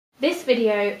This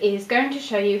video is going to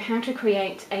show you how to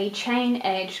create a chain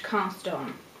edge cast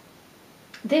on.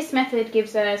 This method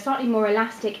gives a slightly more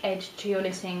elastic edge to your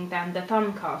knitting than the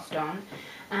thumb cast on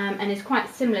and is quite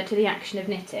similar to the action of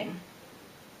knitting.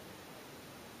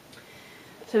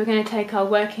 So we're going to take our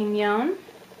working yarn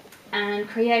and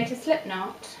create a slip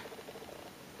knot,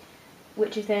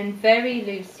 which is then very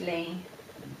loosely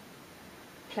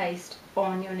placed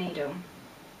on your needle.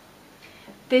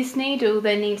 This needle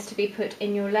then needs to be put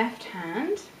in your left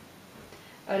hand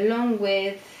along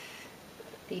with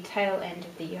the tail end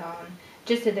of the yarn,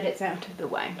 just so that it's out of the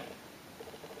way.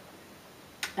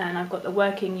 And I've got the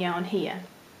working yarn here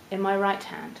in my right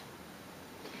hand.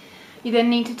 You then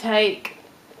need to take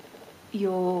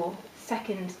your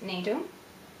second needle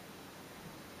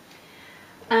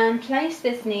and place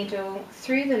this needle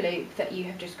through the loop that you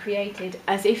have just created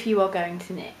as if you are going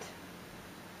to knit.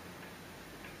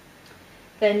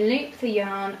 Then loop the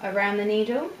yarn around the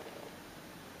needle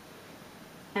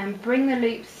and bring the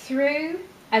loop through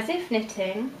as if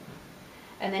knitting,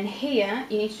 and then here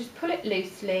you need to just pull it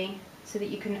loosely so that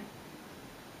you can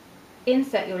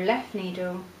insert your left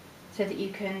needle so that you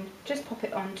can just pop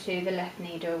it onto the left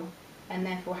needle and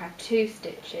therefore have 2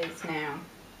 stitches now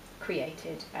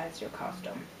created as your cast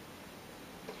on.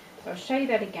 So I'll show you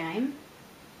that again.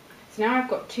 So now I've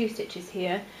got 2 stitches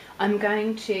here. I'm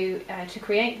going to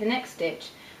create the next stitch,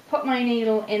 pop my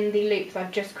needle in the loops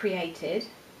I've just created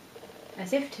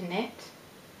as if to knit,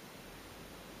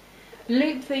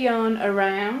 loop the yarn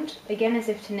around again as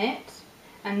if to knit,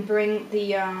 and bring the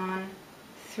yarn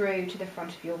through to the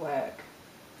front of your work.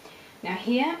 Now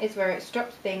here is where it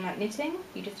stops being like knitting.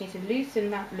 You just need to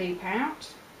loosen that loop out,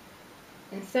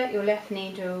 insert your left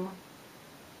needle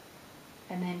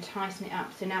and then tighten it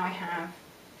up. So now I have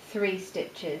 3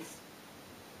 stitches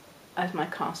as my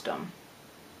cast on.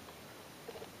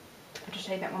 I'll just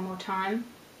show you that one more time.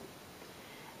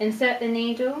 Insert the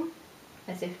needle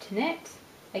as if to knit,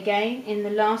 again in the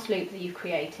last loop that you've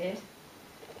created.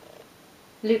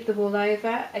 Loop the wool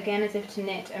over, again as if to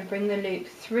knit, and bring the loop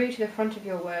through to the front of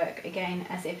your work, again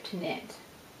as if to knit.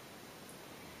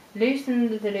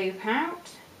 Loosen the loop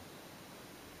out,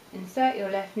 insert your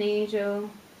left needle,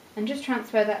 and just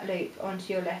transfer that loop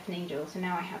onto your left needle. So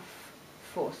now I have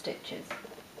 4 stitches.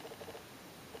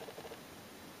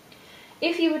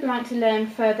 If you would like to learn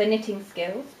further knitting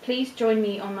skills, please join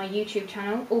me on my YouTube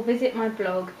channel or visit my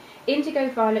blog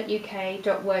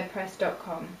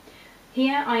indigovioletuk.wordpress.com.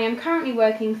 Here I am currently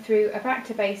working through a Back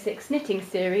to Basics knitting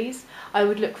series. I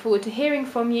would look forward to hearing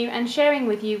from you and sharing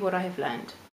with you what I have learned.